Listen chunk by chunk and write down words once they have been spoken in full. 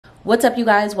What's up, you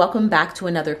guys? Welcome back to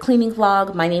another cleaning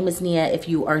vlog. My name is Nia if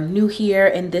you are new here,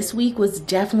 and this week was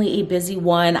definitely a busy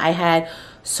one. I had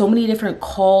so many different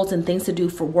calls and things to do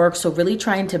for work, so really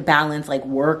trying to balance like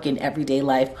work and everyday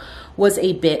life was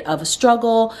a bit of a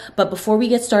struggle. But before we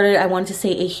get started, I wanted to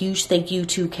say a huge thank you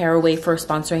to Caraway for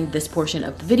sponsoring this portion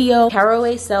of the video.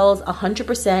 Caraway sells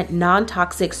 100%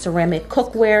 non-toxic ceramic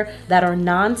cookware that are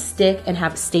non-stick and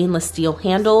have stainless steel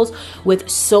handles with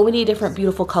so many different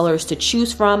beautiful colors to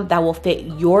choose from that will fit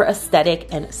your aesthetic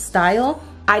and style.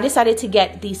 I decided to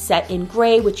get the set in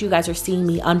gray, which you guys are seeing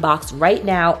me unbox right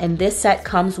now. And this set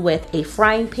comes with a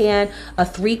frying pan, a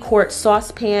 3-quart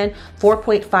saucepan,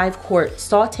 4.5-quart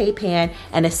saute pan,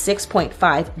 and a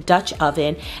 6.5 Dutch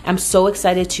oven. I'm so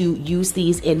excited to use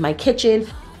these in my kitchen.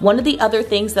 One of the other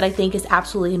things that I think is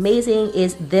absolutely amazing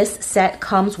is this set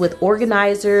comes with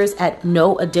organizers at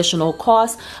no additional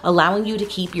cost, allowing you to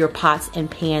keep your pots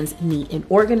and pans neat and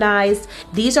organized.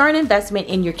 These are an investment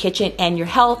in your kitchen and your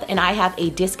health, and I have a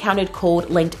discounted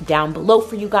code linked down below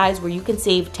for you guys where you can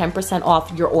save 10%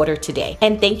 off your order today.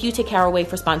 And thank you to Caraway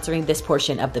for sponsoring this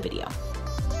portion of the video.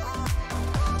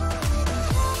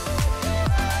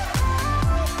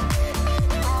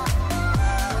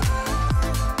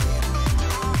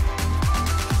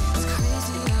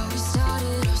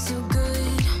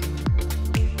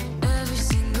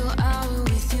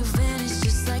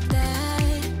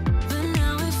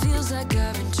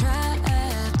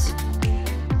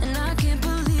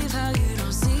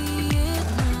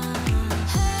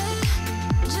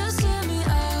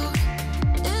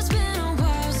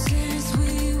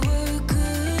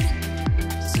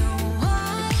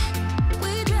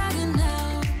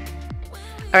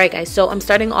 Alright guys, so I'm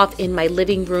starting off in my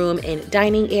living room and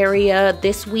dining area.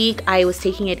 This week I was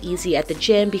taking it easy at the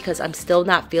gym because I'm still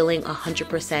not feeling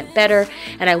 100% better,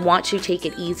 and I want to take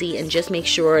it easy and just make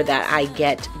sure that I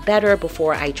get better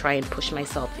before I try and push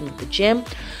myself into the gym.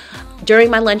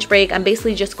 During my lunch break, I'm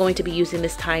basically just going to be using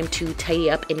this time to tidy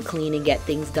up and clean and get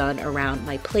things done around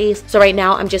my place. So right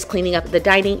now I'm just cleaning up the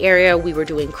dining area. We were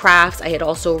doing crafts. I had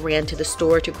also ran to the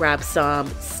store to grab some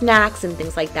snacks and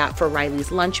things like that for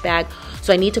Riley's lunch bag.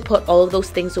 So I need to put all of those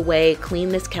things away, clean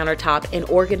this countertop, and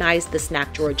organize the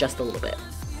snack drawer just a little bit.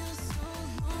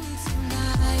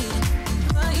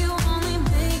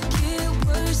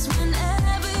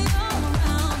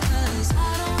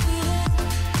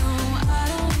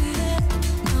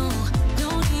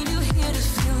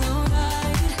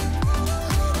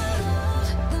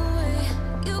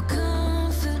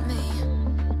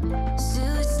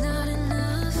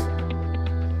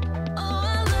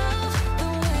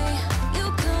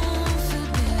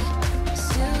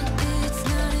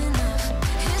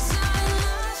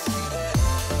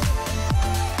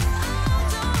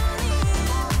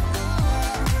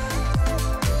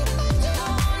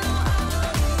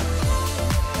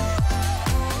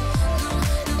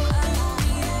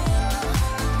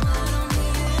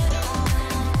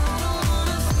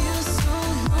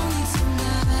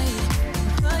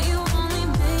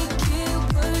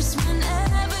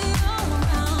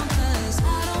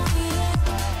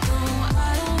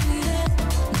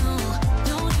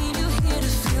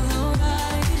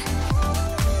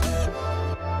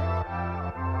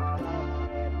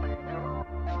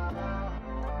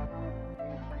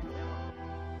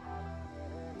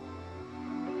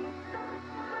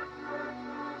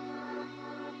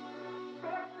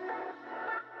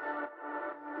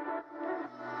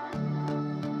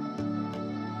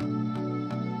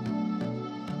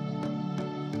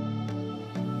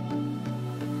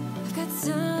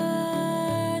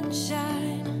 Sunshine,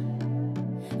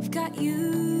 I've got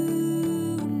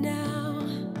you now.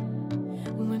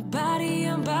 My body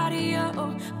and body,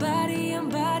 oh, body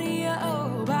and body,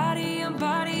 oh, body and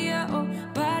body, oh,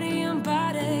 body and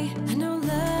body. I know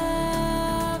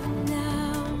love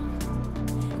now,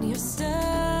 and you're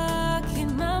stuck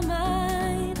in my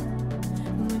mind.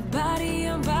 My body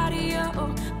and body,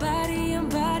 oh, body and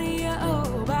body,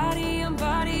 oh, body and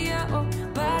body, oh,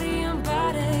 body and body.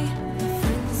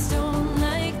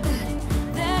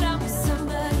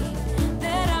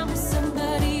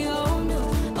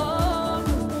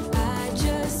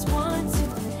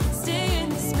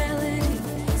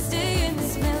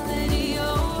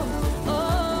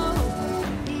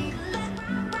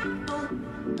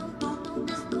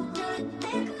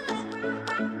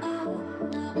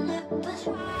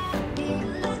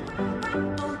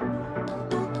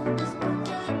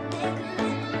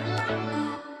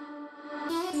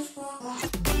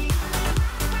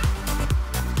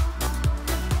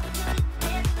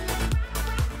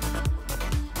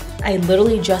 I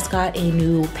literally just got a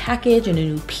new package and a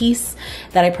new piece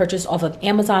that I purchased off of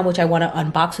Amazon, which I want to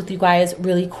unbox with you guys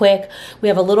really quick. We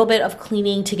have a little bit of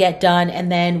cleaning to get done,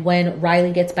 and then when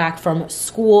Riley gets back from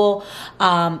school,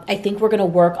 I think we're gonna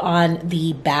work on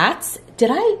the bats.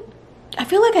 I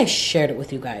feel like I shared it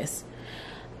with you guys.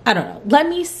 I don't know. Let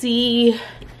me see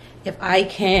if I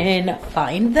can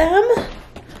find them.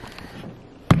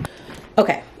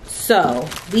 Okay, so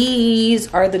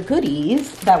these are the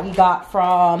goodies that we got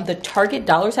from the Target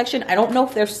dollar section. I don't know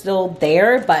if they're still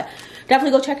there, but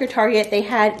definitely go check your Target. They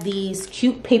had these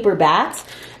cute paper bats.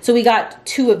 So we got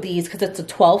 2 of these because it's a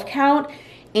 12 count.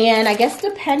 And I guess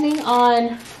depending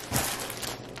on,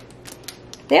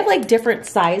 they have like different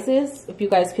sizes, if you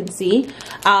guys can see.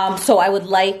 So I would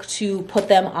like to put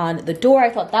them on the door. I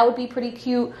thought that would be pretty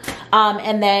cute.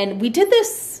 And then we did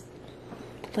this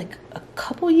like a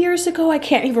couple years ago. I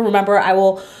can't even remember. I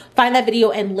will find that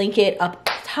video and link it up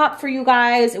top for you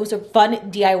guys. It was a fun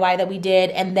DIY that we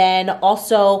did. And then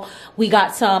also we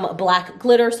got some black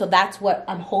glitter. So that's what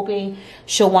I'm hoping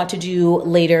she'll want to do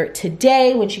later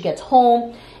today when she gets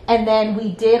home. And then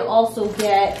we did also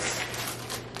get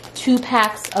 2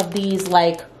 packs of these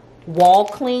like wall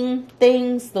cling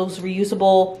things, those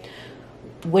reusable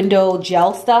window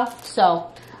gel stuff.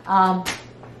 So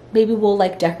maybe we'll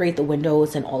like decorate the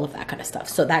windows and all of that kind of stuff.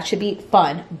 So that should be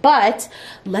fun. But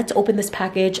let's open this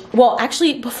package. Well,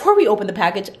 actually, before we open the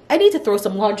package, I need to throw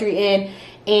some laundry in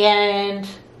and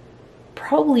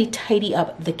probably tidy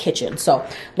up the kitchen. So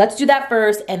let's do that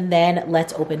first, and then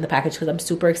let's open the package because I'm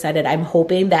super excited. I'm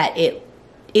hoping that it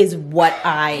is what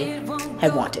I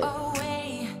had wanted.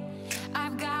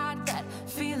 I've got that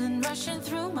feeling rushing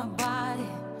through my body.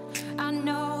 I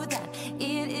know that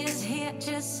it is here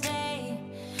to stay.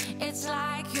 It's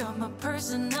like you're my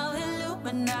personal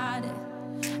Illuminati.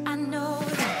 I know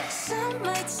that some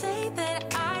might say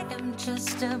that I am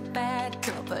just a bad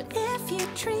girl, but if you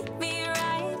treat me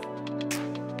right,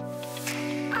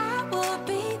 I will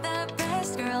be the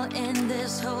best girl in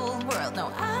this whole world.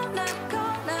 No, I'm not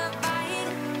gonna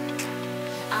bite.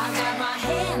 I got my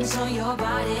hands on your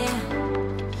body.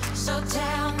 So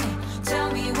tell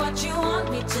me what you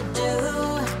want me to do.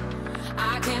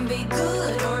 I can be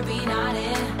good or be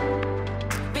naughty,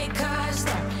 because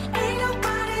there ain't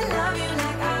nobody love you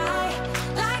like I do,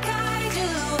 like I do,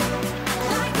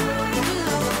 like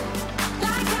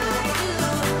I do,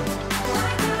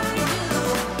 like I do,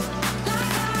 like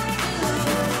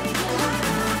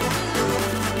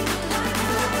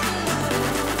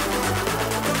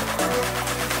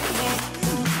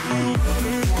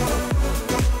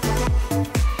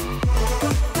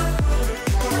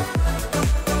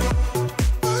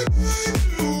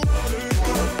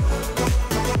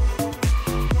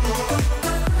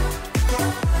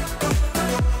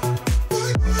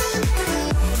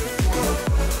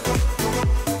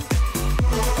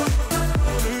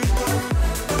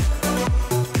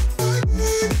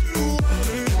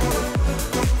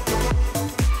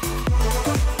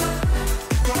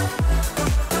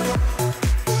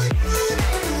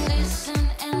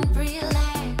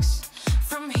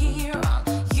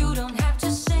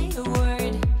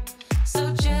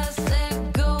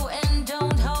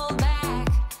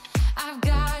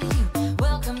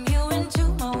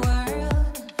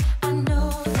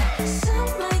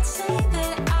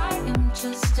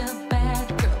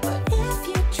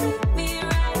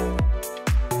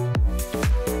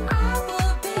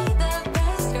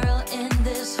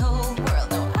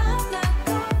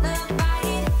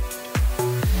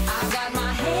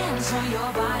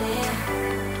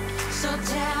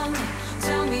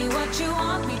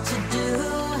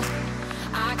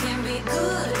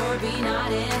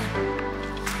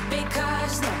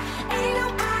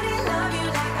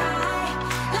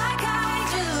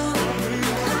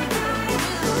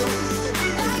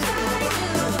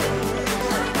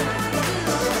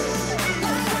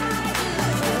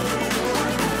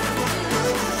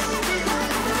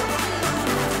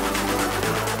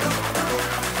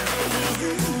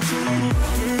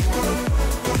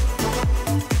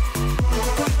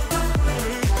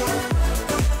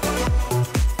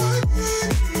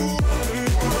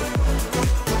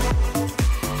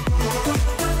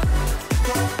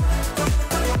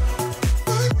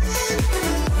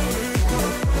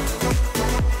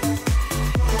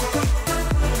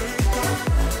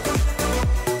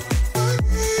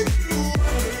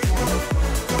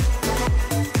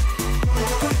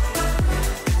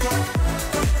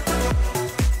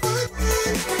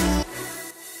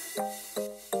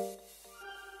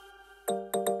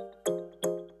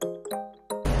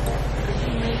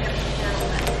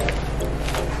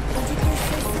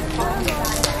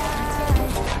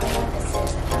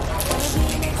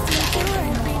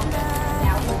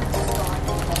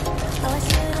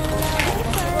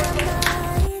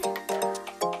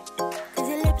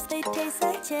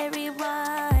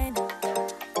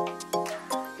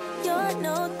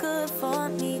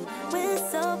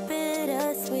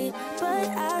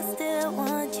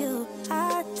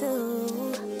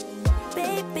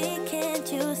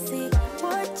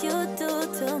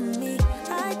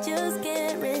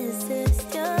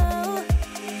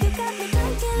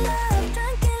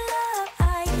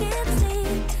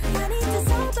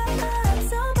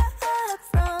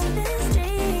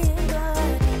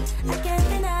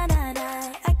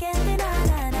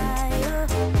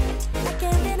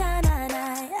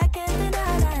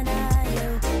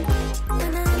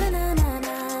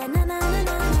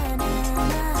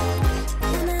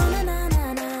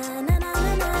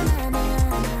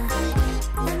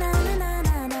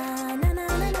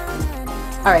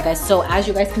All right guys, so as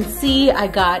you guys can see, I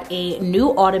got a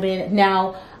new ottoman.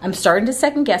 Now, I'm starting to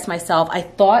second guess myself. I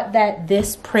thought that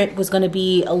this print was gonna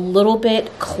be a little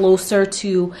bit closer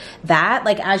to that.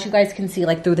 Like as you guys can see,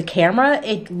 like through the camera,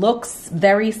 it looks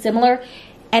very similar,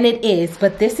 and it is,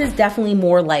 but this is definitely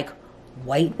more like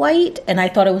white, and I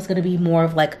thought it was gonna be more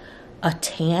of like a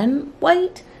tan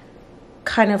white,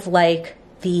 kind of like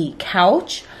the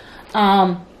couch.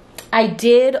 I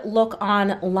did look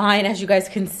online, as you guys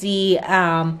can see,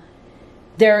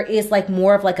 there is like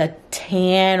more of like a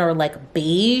tan or like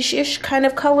beige-ish kind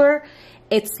of color.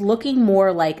 It's looking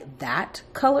more like that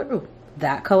color,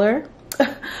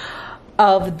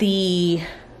 of the,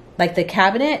 like the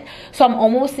cabinet. So I'm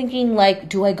almost thinking like,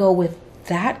 do I go with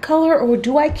that color or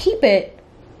do I keep it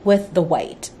with the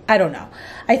white? I don't know.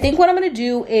 I think what I'm gonna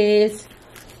do is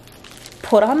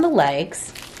put on the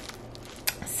legs,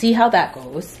 see how that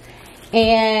goes,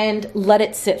 and let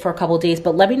it sit for a couple of days.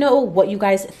 But let me know what you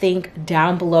guys think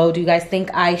down below. Do you guys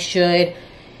think I should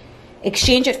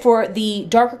exchange it for the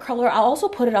darker color? I'll also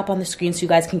put it up on the screen so you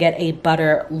guys can get a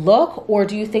better look. Or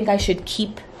do you think I should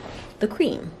keep the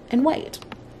cream and white?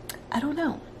 I don't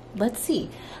know. Let's see.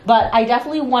 But I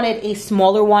definitely wanted a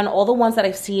smaller one. All the ones that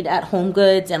I've seen at Home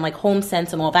Goods and like Home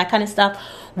Sense and all that kind of stuff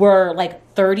were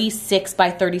like 36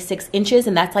 by 36 inches,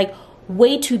 and that's like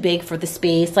way too big for the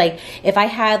space. Like if I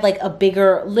had like a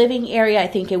bigger living area, I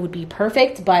think it would be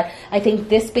perfect, but I think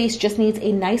this space just needs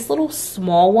a nice little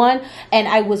small one. And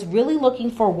I was really looking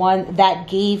for one that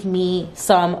gave me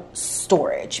some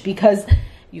storage, because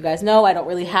you guys know I don't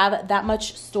really have that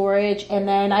much storage. And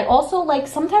then I also like,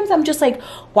 sometimes I'm just like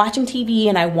watching TV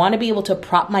and I want to be able to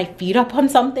prop my feet up on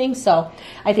something. So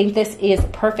I think this is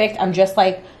perfect. I'm just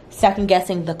like second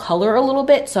guessing the color a little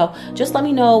bit. So just let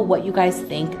me know what you guys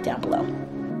think down below.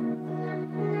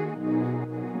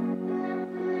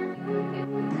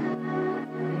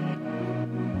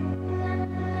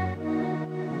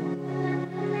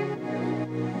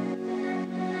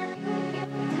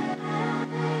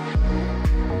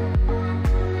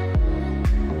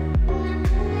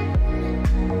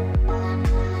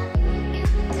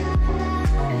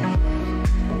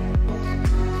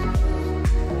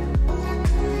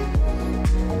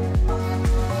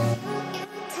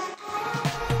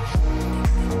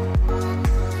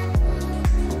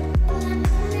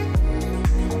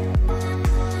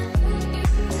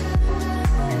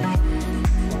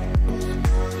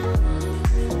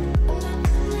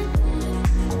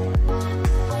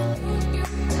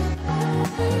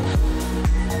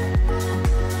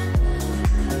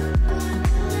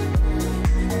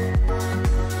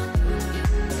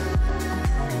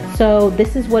 So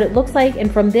this is what it looks like,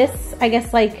 and from this, I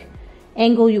guess, like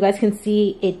angle, you guys can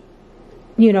see it,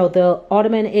 you know, the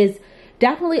ottoman is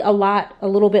definitely a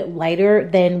little bit lighter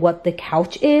than what the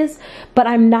couch is, but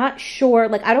I'm not sure,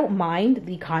 like I don't mind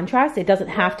the contrast. It doesn't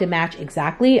have to match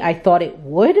exactly. I thought it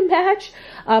would match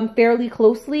fairly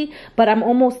closely, but I'm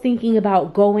almost thinking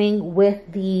about going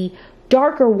with the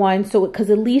darker one, so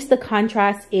because at least the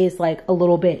contrast is like a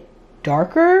little bit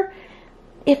darker,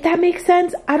 if that makes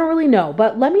sense. I don't really know,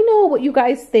 but let me know what you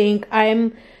guys think.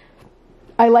 I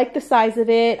like the size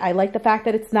of it. I like the fact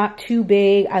that it's not too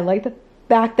big. I like the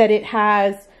fact that it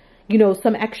has, you know,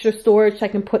 some extra storage so I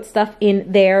can put stuff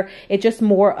in there. It's just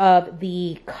more of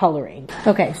the coloring.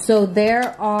 Okay, so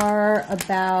there are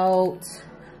about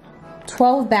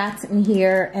 12 bats in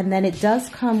here, and then it does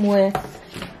come with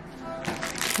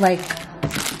like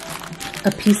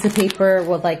a piece of paper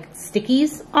with like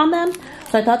stickies on them.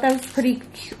 So I thought that was pretty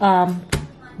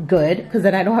good, because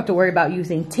then I don't have to worry about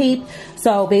using tape.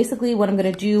 So basically what I'm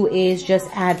gonna do is just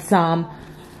add some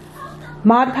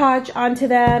Mod Podge onto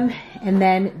them, and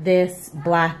then this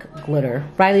black glitter.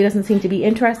 Riley doesn't seem to be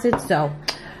interested, so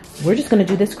we're just gonna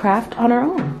do this craft on our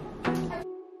own.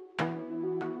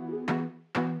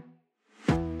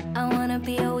 I wanna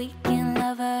be a weekend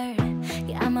lover.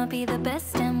 Yeah, I'ma be the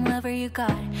best damn lover you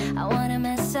got. I wanna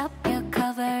mess up your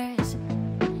covers.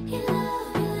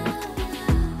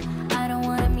 I don't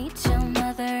wanna meet your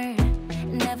mother.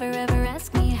 Never ever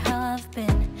ask me how I've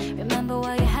been. Remember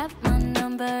why you have my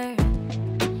number.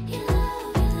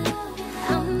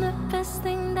 I'm the best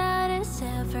thing that has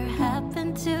ever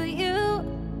happened to you.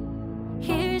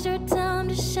 Here's your time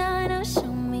to shine. Now show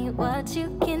me what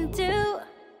you can do.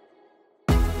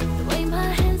 The way my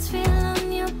hands feel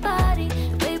on your body,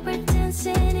 the way we're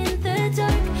dancing in the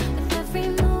dark. With every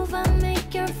move I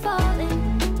make, you're falling.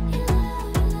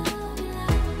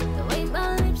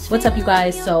 What's up, you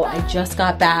guys? So I just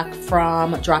got back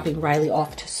from dropping Riley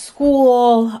off to school.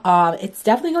 school. It's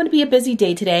definitely going to be a busy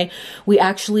day today. We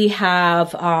actually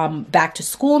have back to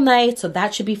school night, so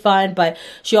that should be fun. But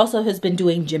she also has been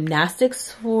doing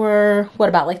gymnastics for what,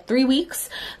 about like 3 weeks?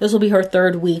 This will be her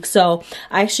 3rd week. So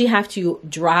I actually have to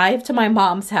drive to my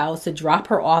mom's house to drop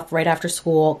her off right after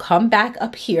school, come back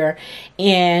up here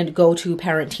and go to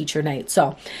parent teacher night.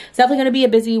 So it's definitely going to be a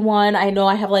busy one. I know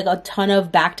I have like a ton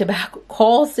of back-to-back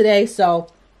calls today, so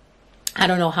I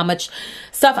don't know how much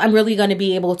stuff I'm really going to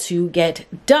be able to get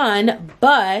done,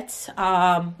 but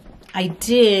I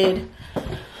did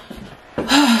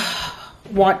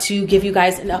want to give you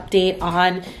guys an update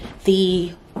on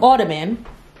the ottoman.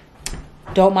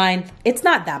 Don't mind, it's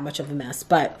not that much of a mess,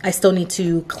 but I still need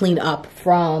to clean up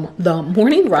from the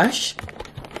morning rush.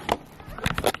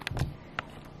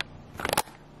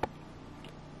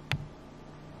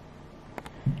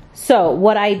 So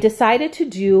what I decided to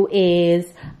do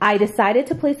is I decided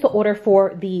to place the order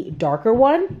for the darker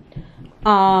one,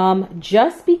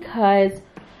 just because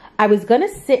I was going to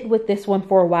sit with this one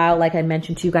for a while, like I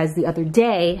mentioned to you guys the other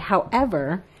day.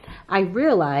 However, I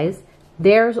realized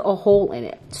there's a hole in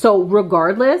it. So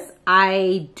regardless,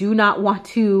 I do not want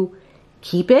to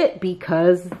keep it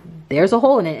because there's a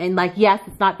hole in it. And like, yes,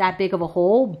 it's not that big of a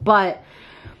hole, but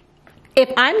if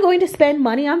I'm going to spend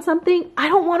money on something, I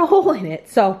don't want a hole in it.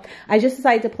 So I just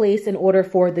decided to place an order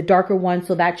for the darker one.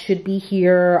 So that should be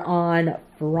here on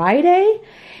Friday.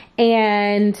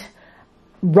 And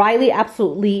Riley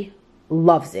absolutely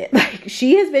loves it. Like,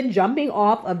 she has been jumping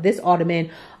off of this ottoman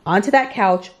onto that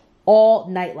couch all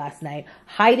night last night,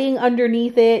 hiding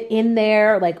underneath it, in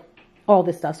there, like all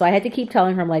this stuff. So I had to keep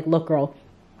telling her, I'm like, look, girl,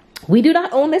 we do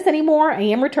not own this anymore. I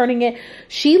am returning it.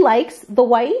 She likes the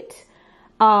white.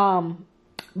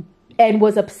 And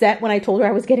was upset when I told her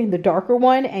I was getting the darker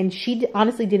one, and she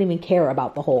honestly didn't even care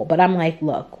about the hole. But I'm like,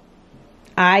 look,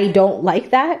 I don't like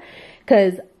that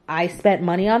because I spent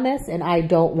money on this and I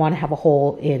don't want to have a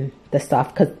hole in the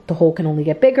stuff because the hole can only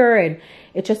get bigger, and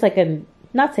it's just like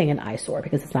not saying an eyesore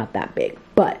because it's not that big,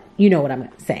 but you know what I'm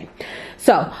saying.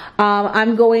 So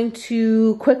I'm going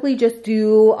to quickly just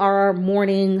do our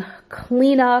morning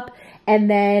cleanup, and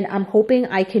then I'm hoping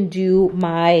I can do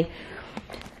my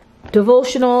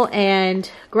devotional and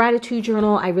gratitude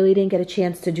journal. I really didn't get a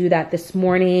chance to do that this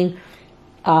morning.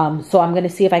 So I'm going to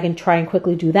see if I can try and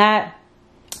quickly do that,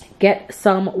 get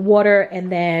some water,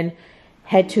 and then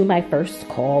head to my first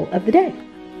call of the day.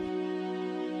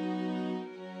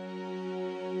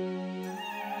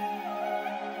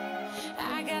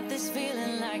 I got this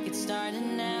feeling like it's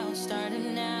starting now,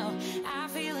 starting now. I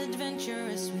feel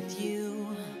adventurous with you.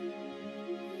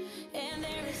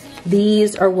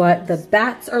 These are what the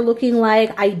bats are looking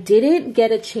like. I didn't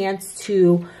get a chance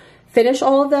to finish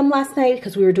all of them last night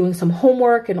because we were doing some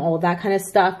homework and all of that kind of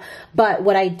stuff. But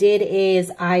what I did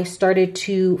is I started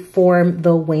to form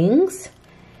the wings.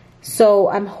 So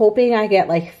I'm hoping I get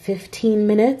like 15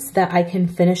 minutes that I can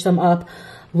finish them up,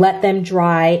 let them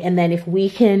dry. And then if we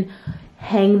can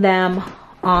hang them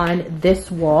on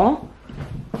this wall,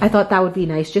 I thought that would be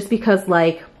nice, just because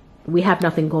like we have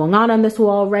nothing going on this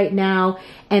wall right now.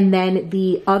 And then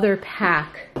the other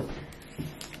pack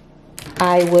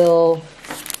I will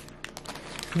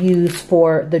use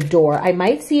for the door. I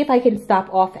might see if I can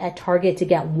stop off at Target to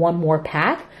get one more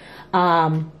pack. But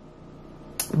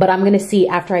I'm going to see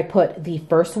after I put the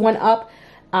first one up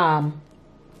on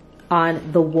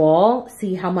the wall,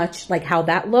 see how much, like how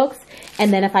that looks.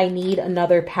 And then if I need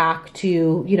another pack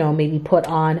to, you know, maybe put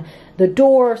on the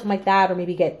door or something like that, or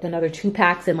maybe get another 2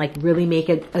 packs and like really make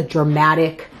it a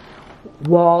dramatic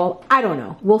wall. I don't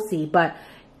know. We'll see. But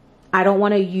I don't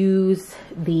want to use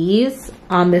these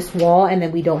on this wall and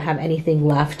then we don't have anything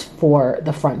left for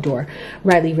the front door.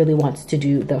 Riley really wants to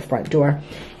do the front door.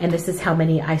 And this is how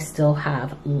many I still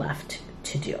have left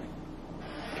to do.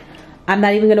 I'm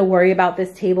not even going to worry about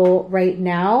this table right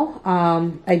now.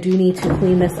 I do need to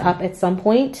clean this up at some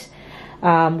point.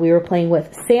 We were playing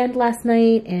with sand last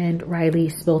night and Riley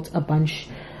spilt a bunch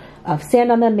of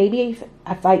sand on them. Maybe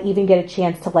if I even get a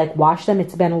chance to like wash them.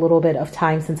 It's been a little bit of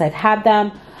time since I've had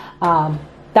them.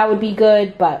 That would be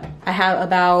good, but I have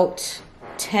about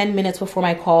 10 minutes before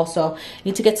my call, so I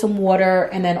need to get some water.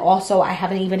 And then also I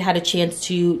haven't even had a chance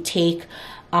to take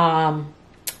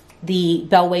the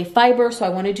Bellway fiber, so I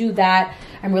want to do that.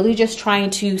 I'm really just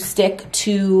trying to stick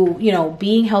to, you know,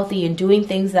 being healthy and doing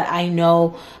things that I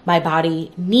know my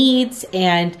body needs,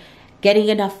 and getting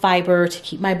enough fiber to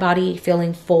keep my body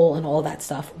feeling full and all that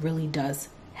stuff really does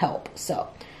help. So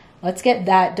let's get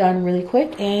that done really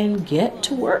quick and get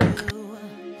to work.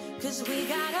 'Cause we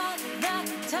got all the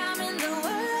time in the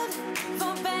world,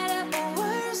 for better or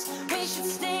worse, we should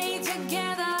stay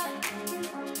together.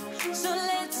 So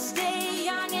let's stay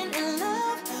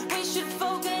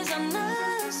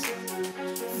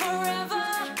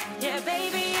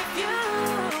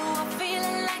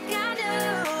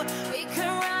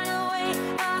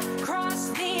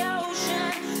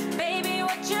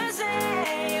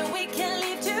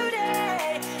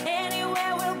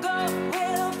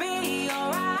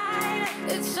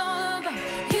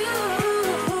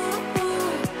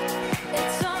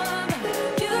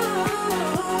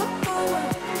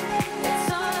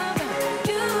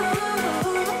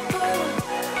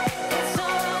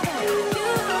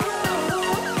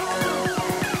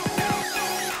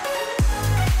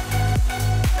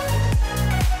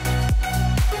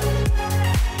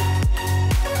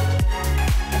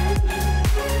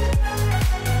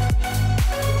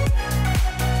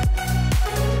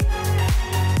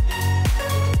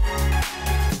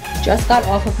Just got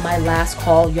off of my last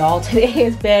call, y'all. Today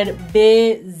has been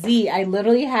busy. I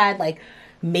literally had like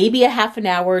maybe a half an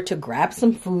hour to grab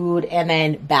some food and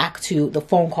then back to the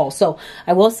phone call. So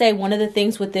I will say one of the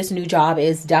things with this new job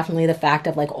is definitely the fact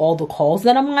of like all the calls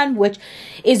that I'm on, which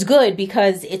is good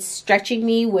because it's stretching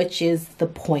me, which is the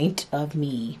point of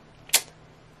me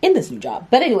in this new job.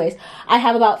 But anyways, I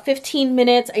have about 15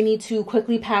 minutes. I need to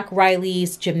quickly pack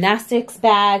Riley's gymnastics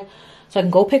bag so I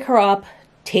can go pick her up,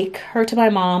 take her to my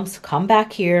mom's, come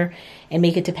back here, and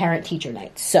make it to parent-teacher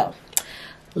night. So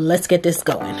let's get this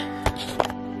going.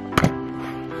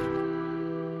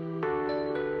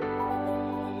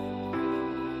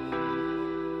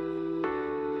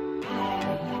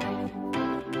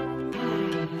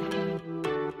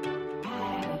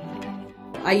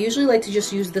 I usually like to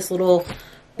just use this little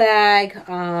bag,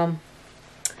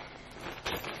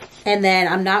 and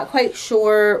then I'm not quite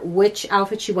sure which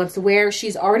outfit she wants to wear.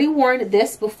 She's already worn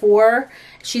this before.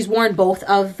 She's worn both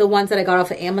of the ones that I got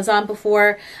off of Amazon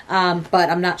before, but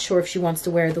I'm not sure if she wants to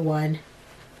wear the one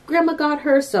Grandma got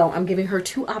her. So I'm giving her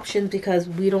two options because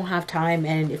we don't have time,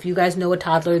 and if you guys know a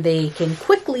toddler, they can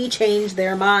quickly change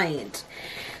their mind.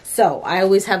 So I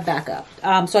always have backup.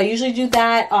 So I usually do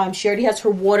that. She already has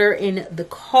her water in the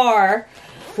car.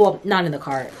 Well, not in the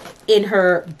car, in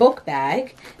her book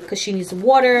bag because she needs some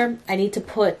water. I need to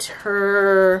put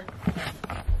her,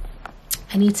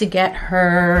 I need to get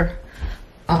her,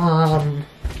 her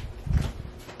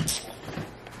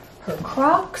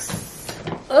Crocs.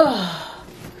 Ugh.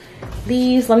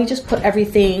 These, let me just put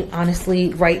everything honestly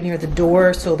right near the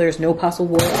door so there's no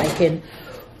possible way I can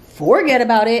forget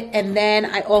about it. And then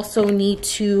I also need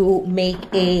to make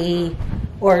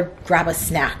or grab a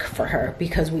snack for her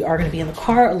because we are going to be in the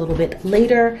car a little bit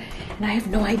later and I have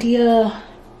no idea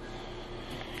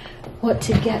what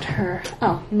to get her.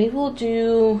 Oh, maybe we'll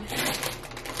do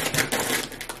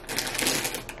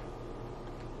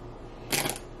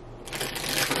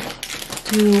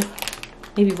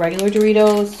maybe regular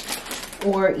Doritos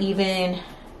or even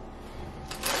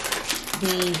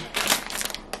the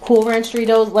Cool Ranch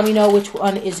Doritos. Let me know which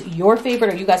one is your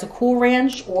favorite. Are you guys a Cool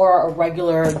Ranch or a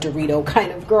regular Dorito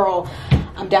kind of girl?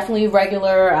 I'm definitely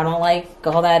regular. I don't like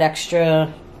all that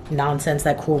extra nonsense,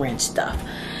 that Cool Ranch stuff.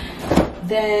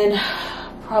 Then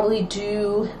probably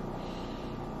do,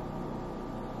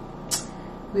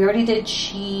 we already did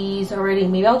cheese already.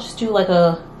 Maybe I'll just do like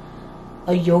a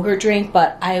yogurt drink,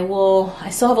 but I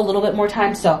still have a little bit more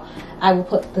time, so I will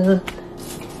put the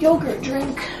yogurt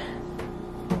drink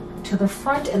to the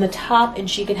front and the top and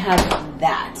she can have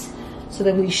that. So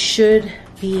then we should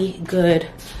be good.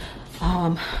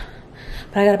 But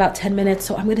I got about 10 minutes,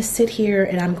 so I'm gonna sit here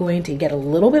and I'm going to get a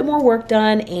little bit more work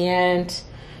done, and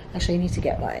actually I need to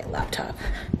get my laptop.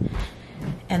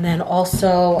 And then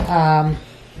also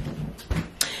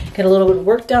get a little bit of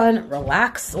work done,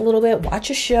 relax a little bit, watch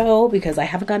a show because I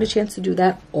haven't got a chance to do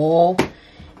that all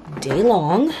day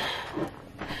long.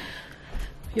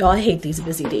 Y'all, I hate these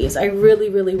busy days. I really,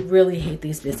 really, really hate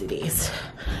these busy days.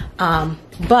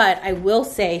 But I will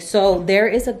say, so there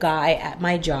is a guy at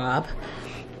my job,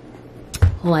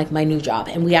 like my new job,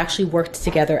 and we actually worked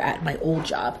together at my old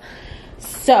job.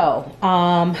 So,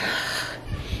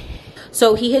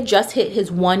 so he had just hit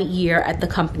his 1 year at the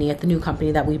company, at the new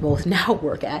company that we both now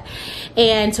work at.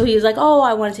 And so he was like, oh,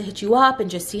 I wanted to hit you up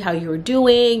and just see how you were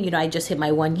doing. You know, I just hit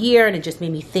my 1 year and it just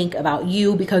made me think about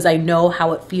you because I know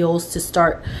how it feels to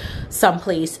start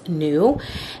someplace new.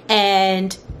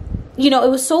 And, you know, it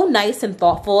was so nice and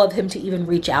thoughtful of him to even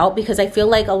reach out because I feel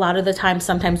like a lot of the time,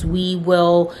 sometimes we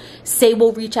will say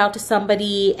we'll reach out to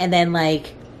somebody and then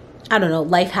like, I don't know,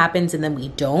 life happens and then we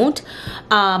don't.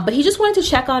 But he just wanted to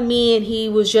check on me, and he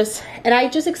was just, and I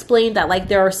just explained that like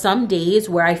there are some days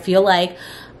where I feel like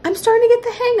I'm starting to get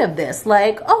the hang of this.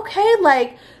 Like, okay,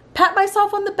 like pat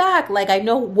myself on the back. Like I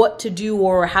know what to do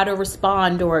or how to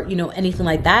respond or, you know, anything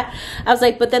like that. I was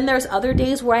like, but then there's other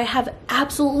days where I have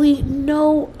absolutely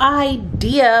no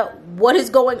idea what is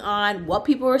going on, what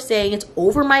people are saying. It's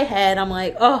over my head. I'm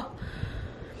like, oh.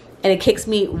 And it kicks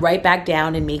me right back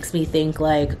down and makes me think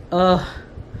like, oh,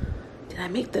 did I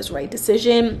make this right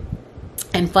decision?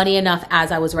 And funny enough,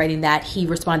 as I was writing that, he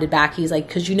responded back. He's like,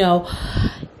 because, you know,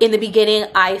 in the beginning,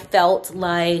 I felt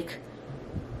like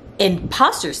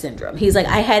imposter syndrome. He's like,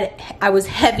 I was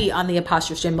heavy on the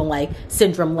imposter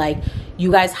syndrome, like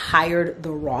you guys hired the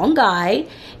wrong guy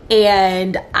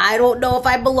and I don't know if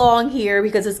I belong here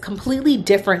because it's completely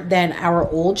different than our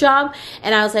old job.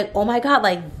 And I was like, oh my God,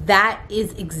 like that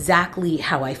is exactly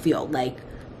how I feel. Like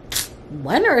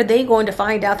when are they going to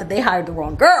find out that they hired the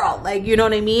wrong girl? Like, you know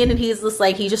what I mean? And he's just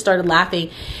like, he just started laughing,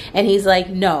 and he's like,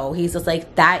 no, he's just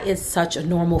like, that is such a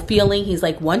normal feeling. He's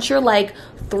like, once you're like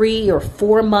 3 or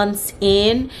 4 months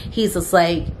in, he's just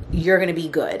like, you're gonna be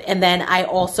good. And then I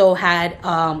also had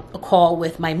a call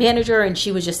with my manager, and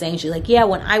she was just saying, she's like, yeah,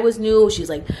 when I was new, she's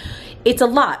like, it's a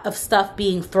lot of stuff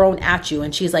being thrown at you.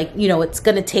 And she's like, you know, it's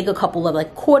going to take a couple of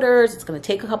like quarters. It's going to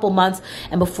take a couple months.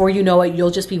 And before you know it, you'll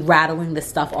just be rattling this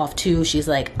stuff off too. She's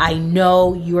like, I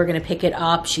know you are going to pick it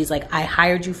up. She's like, I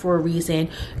hired you for a reason.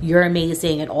 You're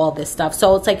amazing and all this stuff.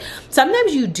 So it's like,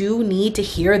 sometimes you do need to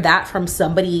hear that from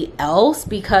somebody else,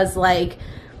 because like,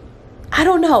 I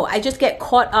don't know, I just get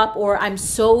caught up, or I'm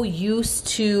so used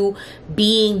to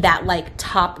being that like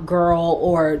top girl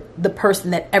or the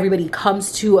person that everybody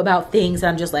comes to about things. And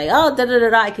I'm just like, oh, da da da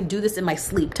da, I can do this in my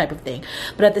sleep type of thing.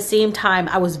 But at the same time,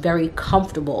 I was very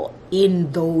comfortable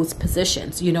in those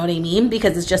positions. You know what I mean?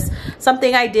 Because it's just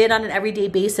something I did on an everyday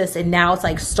basis. And now it's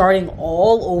like starting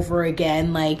all over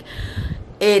again. Like,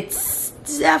 it's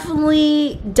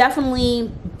definitely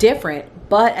different.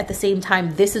 But at the same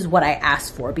time, this is what I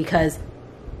asked for, because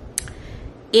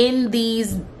in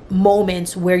these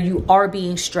moments where you are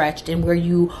being stretched and where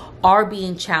you are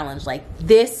being challenged, like,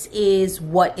 this is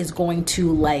what is going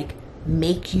to like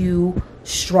make you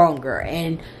stronger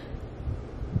and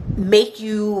make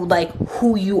you like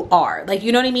who you are. Like,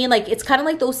 you know what I mean? Like, it's kind of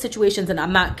like those situations, and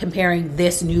I'm not comparing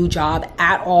this new job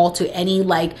at all to any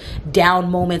like down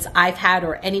moments I've had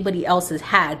or anybody else has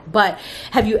had. But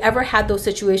have you ever had those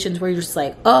situations where you're just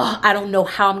like, oh, I don't know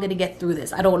how I'm gonna get through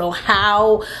this. I don't know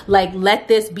how, like, let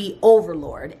this be over,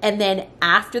 Lord. And then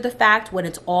after the fact, when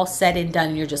it's all said and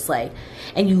done, you're just like,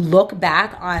 and you look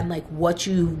back on like what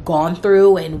you've gone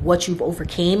through and what you've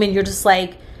overcame, and you're just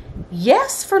like,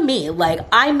 yes, for me, like,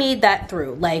 I made that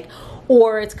through. Like,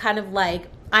 or it's kind of like,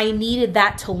 I needed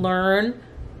that to learn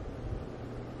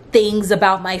things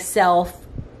about myself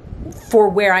for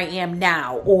where I am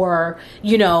now. Or,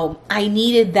 you know, I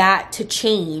needed that to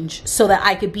change so that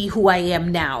I could be who I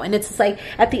am now. And it's like,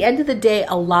 at the end of the day,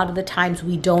 a lot of the times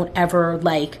we don't ever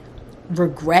like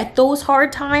regret those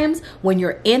hard times. When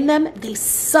you're in them, they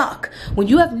suck. When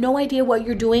you have no idea what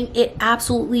you're doing, it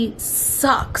absolutely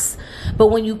sucks. But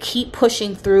when you keep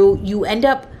pushing through, you end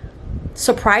up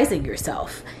surprising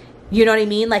yourself. You know what I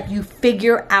mean? Like, you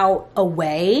figure out a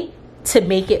way to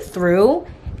make it through.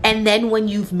 And then when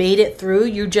you've made it through,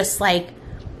 you're just like,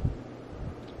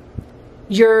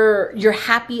 you're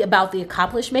happy about the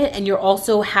accomplishment, and you're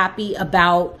also happy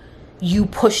about you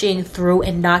pushing through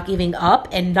and not giving up,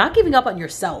 and not giving up on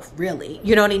yourself, really.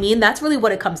 You know what I mean? That's really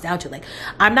what it comes down to. Like,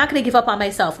 I'm not going to give up on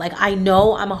myself. Like, I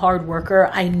know I'm a hard worker.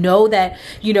 I know that,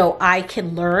 you know, I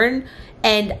can learn.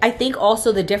 And I think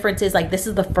also the difference is, like, this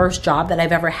is the first job that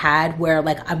I've ever had where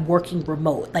like I'm working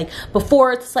remote. Like,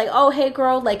 before it's like, oh, hey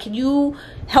girl, like, can you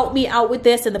help me out with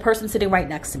this? And the person's sitting right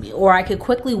next to me. Or I could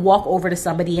quickly walk over to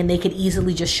somebody and they could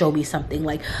easily just show me something.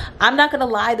 Like, I'm not gonna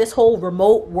lie, this whole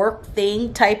remote work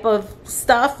thing type of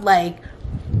stuff, like,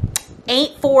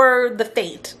 ain't for the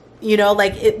faint. You know,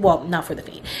 like, well, not for the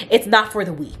faint. It's not for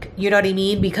the weak. You know what I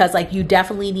mean? Because like, you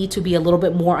definitely need to be a little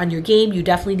bit more on your game. You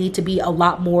definitely need to be a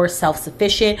lot more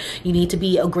self-sufficient. You need to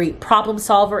be a great problem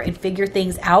solver and figure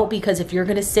things out. Because if you're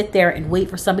going to sit there and wait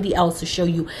for somebody else to show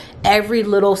you every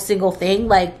little single thing,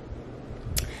 like,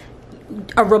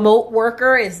 a remote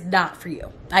worker is not for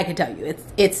you. I can tell you,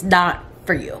 it's not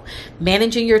for you.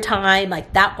 Managing your time,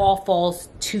 like, that all falls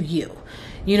to you.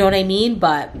 You know what I mean?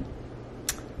 But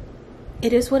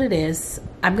it is what it is.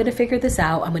 I'm going to figure this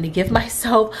out. I'm going to give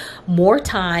myself more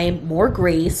time, more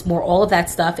grace, more all of that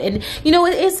stuff. And, you know,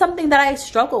 it is something that I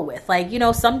struggle with. Like, you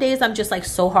know, some days I'm just like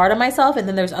so hard on myself. And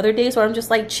then there's other days where I'm just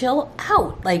like, chill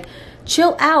out. Like,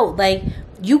 chill out. Like,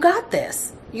 you got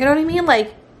this. You know what I mean?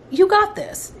 Like, you got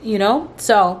this, you know?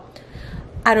 So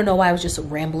I don't know why I was just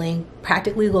rambling,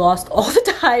 practically lost all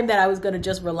the time that I was going to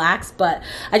just relax. But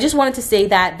I just wanted to say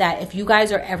that if you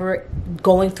guys are ever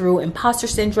going through imposter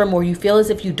syndrome, or you feel as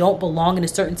if you don't belong in a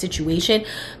certain situation,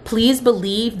 please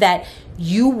believe that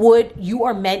you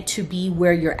are meant to be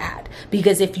where you're at.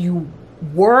 Because if you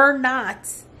were not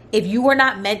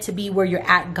meant to be where you're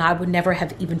at, God would never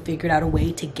have even figured out a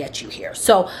way to get you here.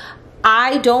 So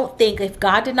I don't think, if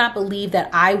God did not believe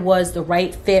that I was the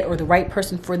right fit or the right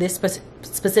person for this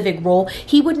specific role,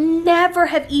 he would never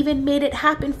have even made it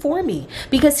happen for me,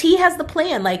 because he has the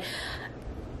plan. Like,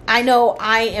 I know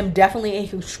I am definitely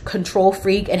a control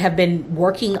freak and have been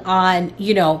working on,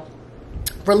 you know,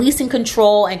 releasing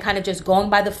control and kind of just going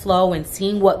by the flow and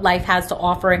seeing what life has to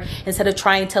offer, instead of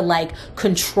trying to like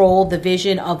control the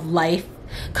vision of life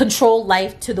control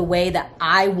life to the way that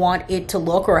I want it to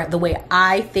look, or the way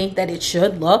I think that it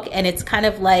should look. And it's kind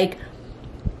of like,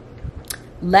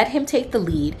 let him take the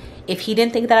lead. If he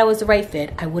didn't think that I was the right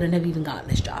fit, I wouldn't have even gotten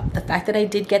this job. The fact that I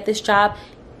did get this job,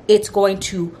 it's going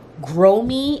to grow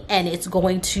me, and it's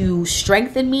going to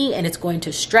strengthen me, and it's going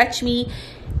to stretch me,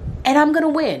 and I'm going to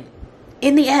win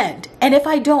in the end. And if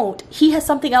I don't, he has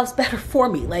something else better for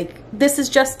me. Like, this is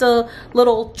just a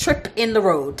little trip in the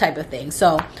road type of thing.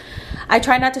 So I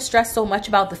try not to stress so much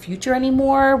about the future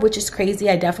anymore, which is crazy.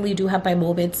 I definitely do have my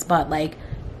moments, but like,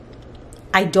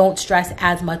 I don't stress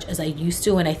as much as I used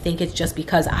to. And I think it's just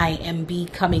because I am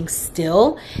becoming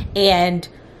still and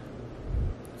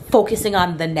focusing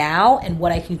on the now and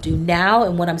what I can do now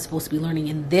and what I'm supposed to be learning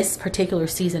in this particular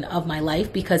season of my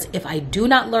life. Because if I do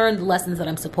not learn the lessons that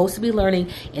I'm supposed to be learning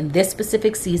in this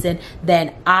specific season,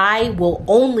 then I will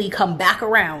only come back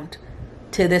around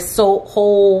to this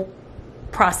whole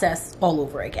process all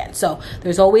over again. So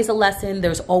there's always a lesson.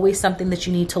 There's always something that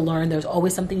you need to learn. There's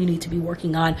always something you need to be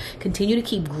working on. Continue to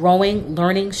keep growing,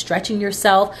 learning, stretching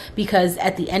yourself, because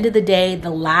at the end of the day, the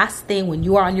last thing when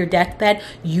you are on your deathbed,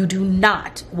 you do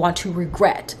not want to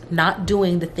regret not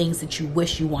doing the things that you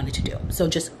wish you wanted to do. So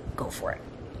just go for it.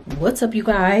 What's up, you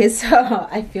guys?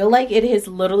 I feel like it has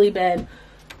literally been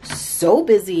so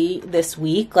busy this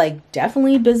week, like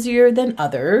definitely busier than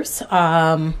others.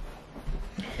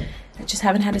 I just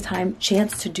haven't had a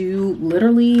chance to do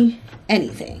literally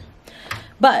anything.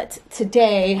 But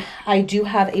today I do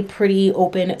have a pretty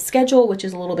open schedule, which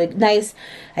is a little bit nice.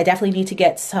 I definitely need to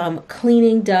get some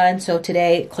cleaning done. So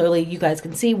today, clearly you guys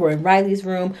can see we're in Riley's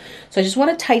room. So I just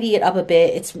want to tidy it up a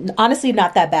bit. It's honestly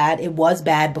not that bad. It was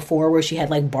bad before, where she had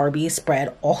like Barbie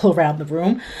spread all around the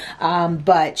room.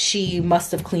 But she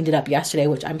must have cleaned it up yesterday,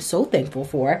 which I'm so thankful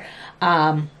for.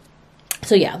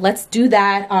 So yeah, let's do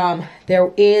that.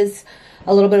 There is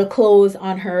a little bit of clothes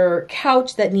on her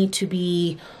couch that need to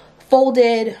be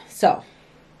folded. So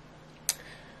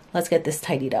let's get this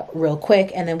tidied up real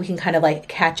quick, and then we can kind of like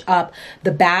catch up.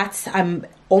 The bats, I'm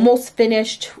almost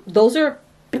finished. Those are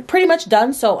pretty much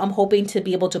done. So I'm hoping to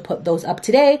be able to put those up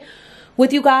today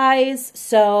with you guys.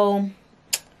 So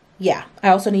yeah, I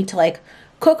also need to like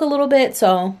cook a little bit.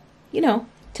 So, you know,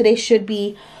 today should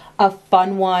be a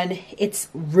fun one. It's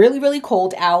really, really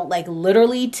cold out. Like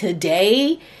literally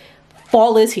today,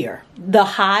 fall is here. The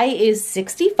high is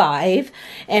 65.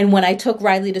 And when I took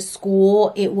Riley to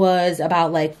school, it was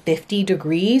about like 50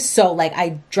 degrees. So like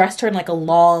I dressed her in like a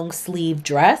long sleeve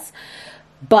dress,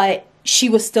 but she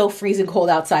was still freezing cold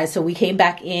outside. So we came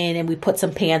back in and we put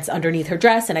some pants underneath her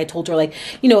dress. And I told her, like,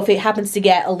 you know, if it happens to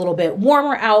get a little bit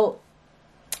warmer out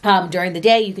during the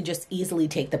day, you can just easily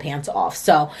take the pants off.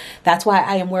 So that's why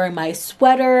I am wearing my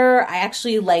sweater. I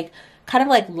actually kind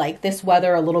of like this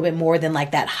weather a little bit more than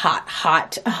like that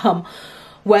hot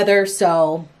weather.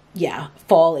 So yeah,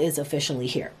 fall is officially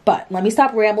here. But let me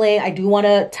stop rambling. I do want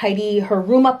to tidy her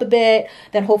room up a bit.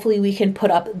 Then hopefully we can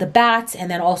put up the bats, and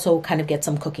then also kind of get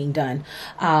some cooking done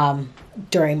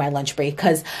during my lunch break,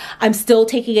 because I'm still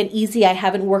taking it easy. I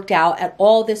haven't worked out at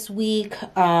all this week.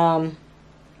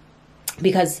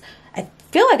 Because I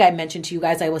feel like I mentioned to you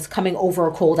guys I was coming over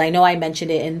a cold. I know I mentioned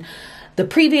it in the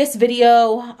previous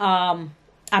video.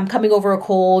 I'm coming over a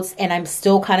cold, and I'm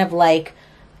still kind of like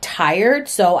tired.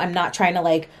 So I'm not trying to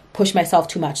like push myself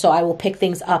too much. So I will pick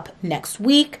things up next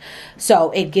week. So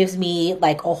it gives me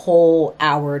like a whole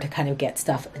hour to kind of get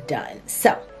stuff done.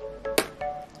 So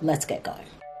let's get going.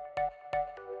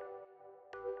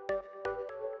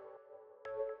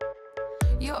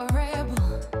 You're a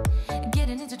rebel,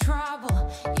 getting into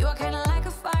trouble. You are kind of like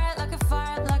a fire, like a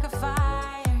fire, like a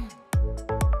fire.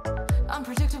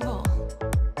 Unpredictable,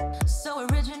 so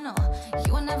original.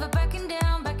 You are never backing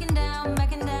down, backing down,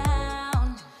 backing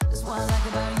down. That's what I like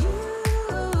about you.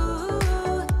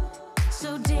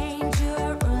 So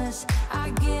dangerous,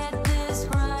 I get this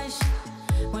rush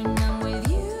when I'm with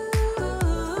you.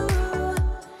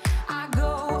 I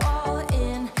go all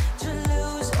in to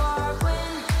lose or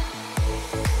win.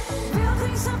 Build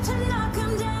things up to knock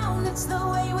 'em down. It's the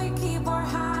way we keep our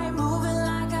high, moving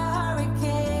like a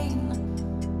hurricane.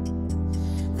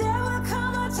 There will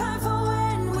come a time for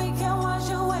when we can wash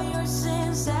away your sins.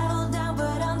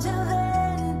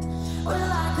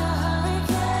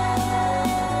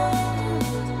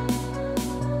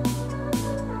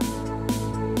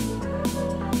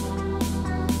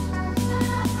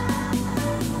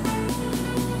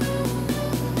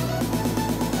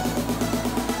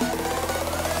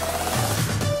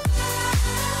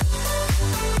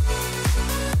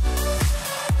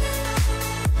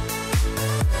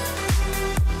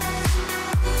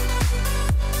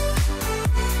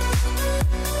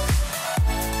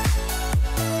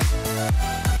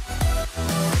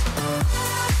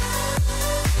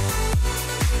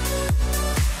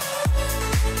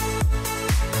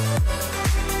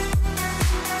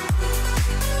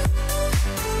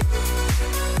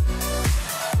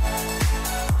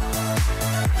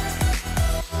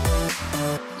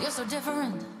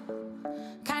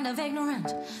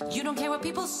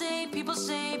 people say, people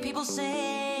say, people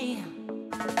say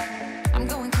I'm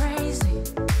going crazy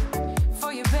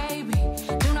for you, baby.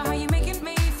 Don't know how you're making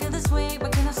me feel this way.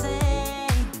 What can I say?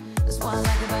 That's what I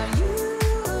like about you.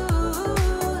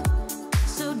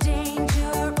 So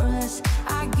dangerous.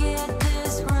 I get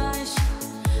this rush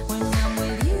when I'm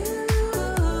with you.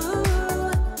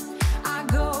 I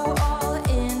go all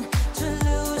in to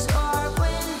lose or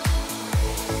win.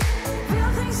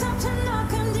 Real things up to knock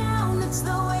them down. It's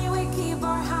the way we keep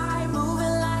our high,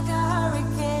 moving like a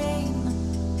hurricane.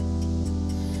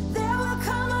 There will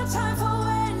come a time for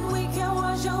when we can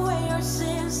wash away our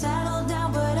sins, settle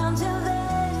down, but until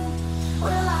then, we're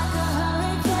like a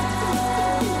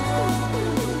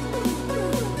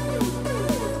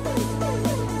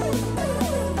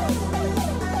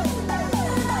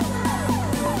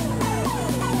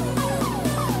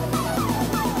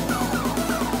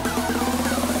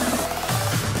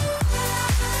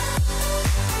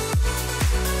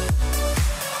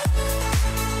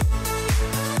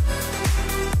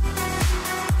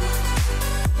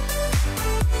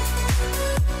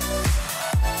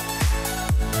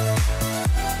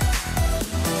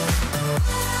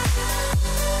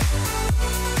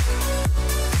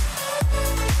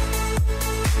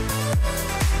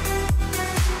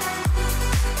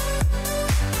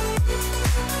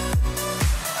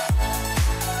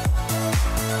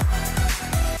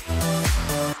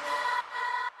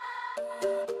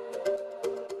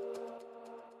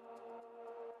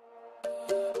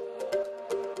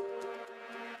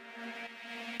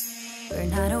we're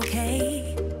not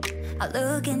okay. I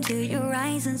look into your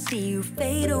eyes and see you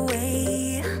fade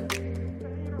away.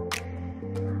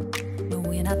 No,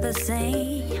 we're not the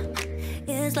same.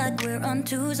 It's like we're on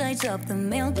two sides of the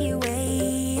Milky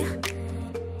Way.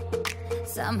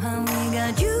 Somehow we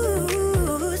got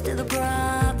used to the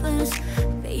problems.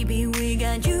 Baby, we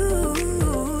got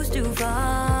used to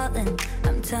falling.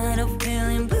 I'm tired of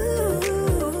feeling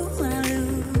blue when I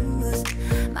lose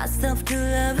myself to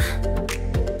love.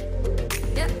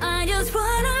 I just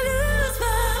wanna lose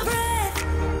my breath.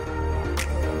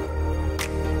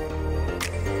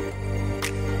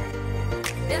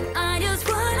 Yeah, I just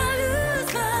wanna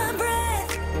lose my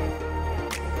breath.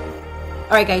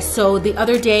 All right, guys, so the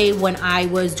other day when I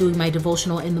was doing my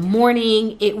devotional in the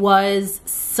morning, it was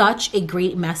such a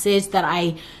great message that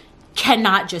I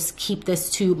cannot just keep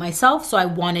this to myself. So I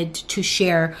wanted to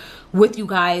share with you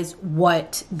guys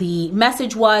what the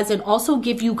message was and also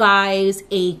give you guys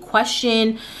a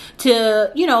question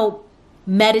to, you know,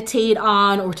 meditate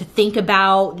on or to think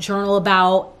about, journal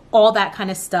about, all that kind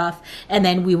of stuff. And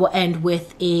then we will end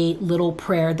with a little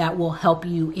prayer that will help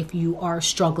you if you are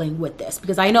struggling with this,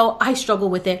 because I know I struggle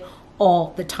with it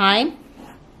all the time.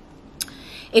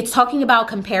 It's talking about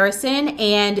comparison,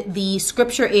 and the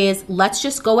scripture is, let's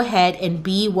just go ahead and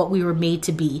be what we were made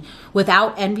to be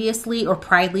without enviously or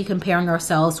pridely comparing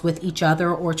ourselves with each other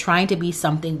or trying to be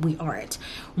something we aren't.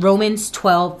 Romans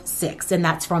 12:6, and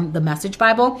that's from the Message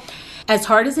Bible. As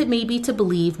hard as it may be to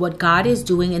believe, what God is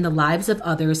doing in the lives of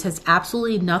others has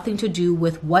absolutely nothing to do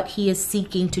with what he is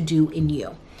seeking to do in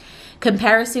you.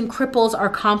 Comparison cripples our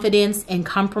confidence and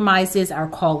compromises our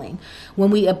calling.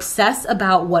 When we obsess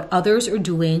about what others are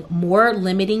doing, more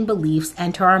limiting beliefs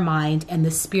enter our mind and the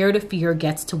spirit of fear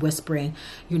gets to whispering,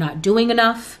 you're not doing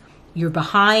enough, you're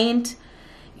behind,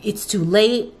 it's too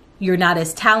late, you're not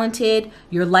as talented,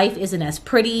 your life isn't as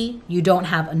pretty, you don't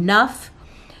have enough,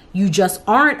 you just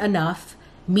aren't enough.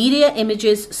 Media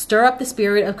images stir up the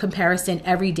spirit of comparison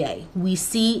every day. We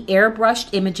see airbrushed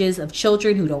images of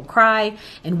children who don't cry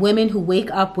and women who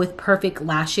wake up with perfect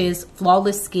lashes,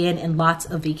 flawless skin, and lots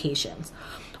of vacations.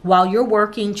 While you're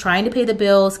working, trying to pay the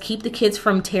bills, keep the kids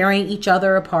from tearing each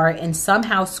other apart, and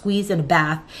somehow squeeze in a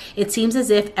bath, it seems as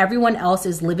if everyone else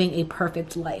is living a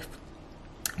perfect life.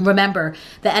 Remember,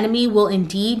 the enemy will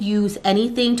indeed use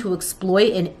anything to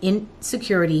exploit an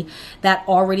insecurity that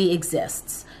already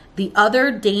exists. The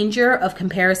other danger of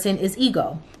comparison is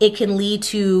ego. It can lead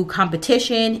to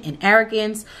competition and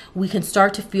arrogance. We can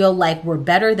start to feel like we're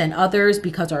better than others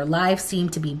because our lives seem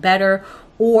to be better,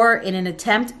 or in an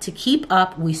attempt to keep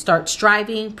up, we start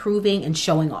striving, proving, and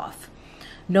showing off.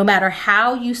 No matter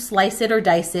how you slice it or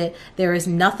dice it, there is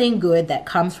nothing good that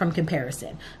comes from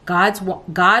comparison. God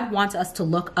wants us to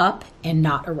look up and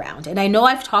not around. And I know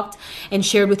I've talked and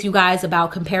shared with you guys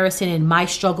about comparison and my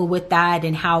struggle with that,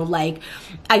 and how like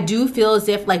I do feel as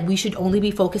if like we should only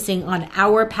be focusing on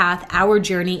our path, our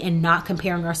journey, and not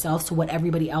comparing ourselves to what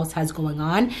everybody else has going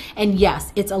on. And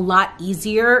yes, it's a lot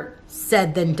easier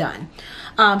said than done.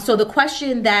 So the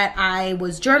question that I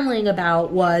was journaling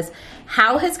about was,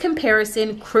 How has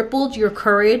comparison crippled your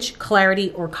courage,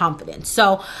 clarity, or confidence?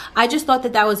 So I just thought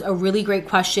that that was a really great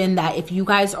question, that if you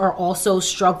guys are also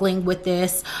struggling with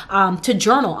this, to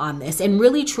journal on this and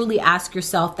really truly ask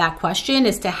yourself that question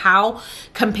as to how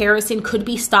comparison could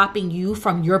be stopping you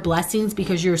from your blessings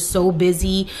because you're so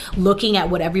busy looking at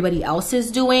what everybody else is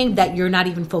doing that you're not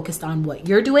even focused on what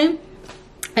you're doing.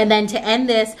 And then to end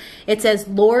this, it says,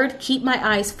 Lord, keep my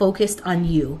eyes focused on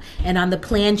you and on the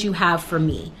plans you have for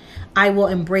me. I will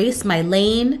embrace my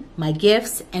lane, my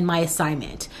gifts, and my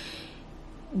assignment.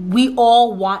 We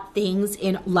all want things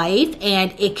in life,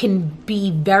 and it can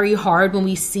be very hard when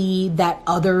we see that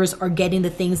others are getting the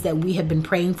things that we have been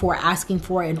praying for, asking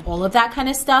for, and all of that kind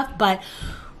of stuff. But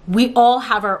we all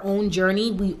have our own journey.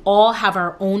 We all have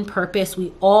our own purpose.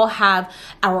 We all have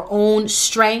our own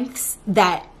strengths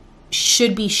that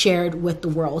should be shared with the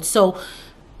world. So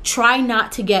try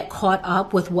not to get caught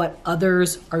up with what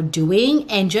others are doing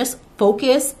and just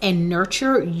focus and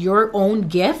nurture your own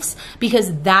gifts,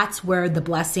 because that's where the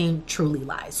blessing truly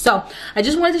lies. So I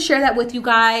just wanted to share that with you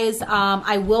guys.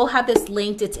 I will have this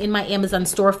linked. It's in my Amazon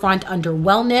storefront under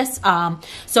wellness.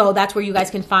 So that's where you guys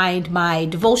can find my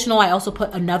devotional. I also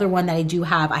put another one that I do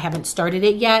have. I haven't started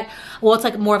it yet. Well, it's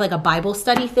like more of like a Bible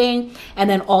study thing. And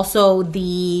then also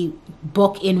the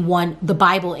the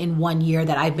Bible in 1 year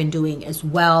that I've been doing, as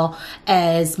well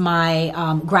as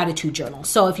my gratitude journal.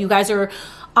 So if you guys are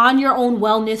on your own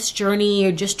wellness journey,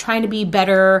 you're just trying to be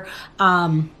better,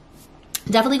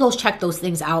 definitely go check those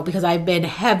things out, because I've been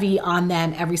heavy on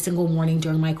them every single morning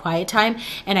during my quiet time.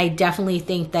 And I definitely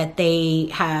think that they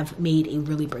have made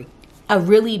a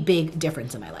really big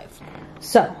difference in my life.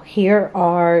 So here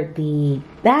are the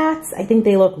bats. I think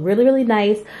they look really, really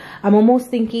nice. I'm almost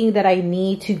thinking that I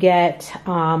need to get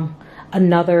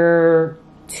another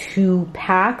 2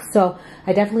 packs. So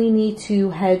I definitely need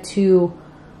to head to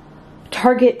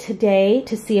Target today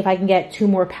to see if I can get 2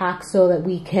 more packs so that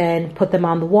we can put them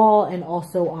on the wall and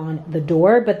also on the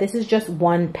door. But this is just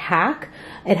 1 pack.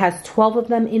 It has 12 of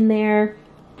them in there.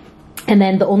 And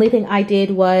then the only thing I did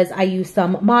was I used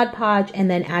some Mod Podge and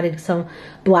then added some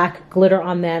black glitter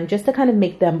on them just to kind of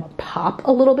make them pop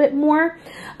a little bit more.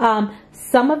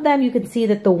 Some of them you can see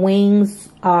that the wings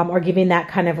are giving that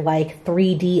kind of like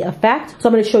 3D effect. So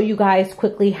I'm going to show you guys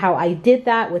quickly how I did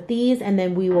that with these, and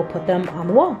then we will put them on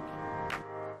the wall.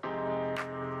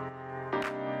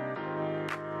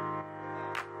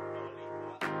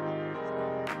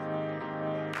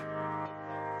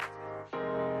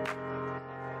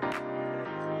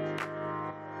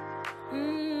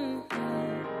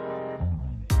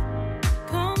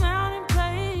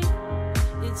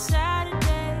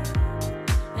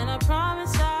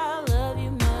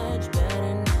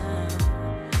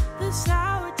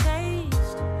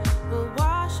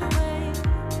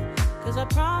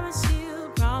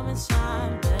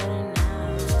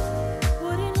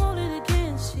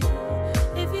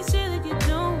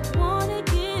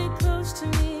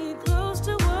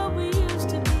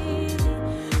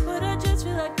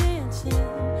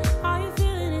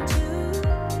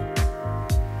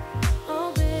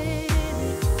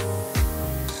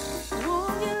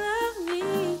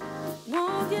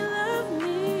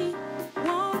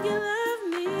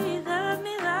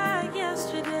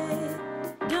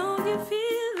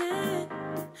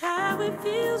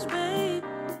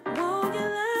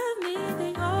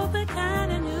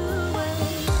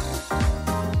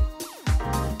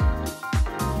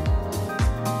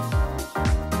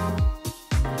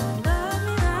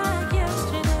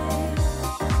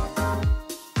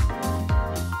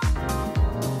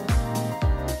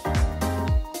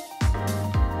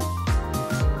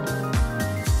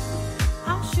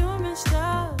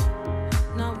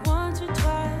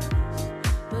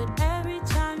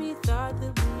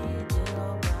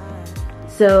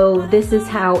 So this is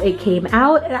how it came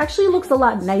out. It actually looks a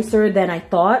lot nicer than I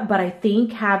thought, but I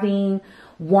think having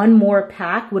 1 more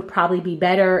pack would probably be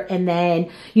better. And then,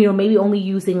 you know, maybe only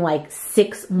using like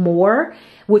 6 more,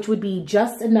 which would be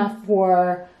just enough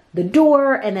for the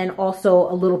door, and then also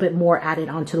a little bit more added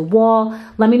onto the wall.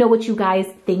 Let me know what you guys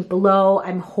think below.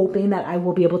 I'm hoping that I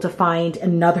will be able to find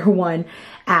another one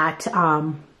at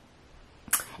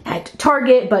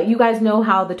Target, but you guys know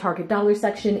how the Target dollar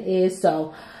section is,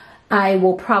 so I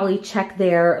will probably check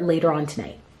there later on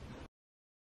tonight.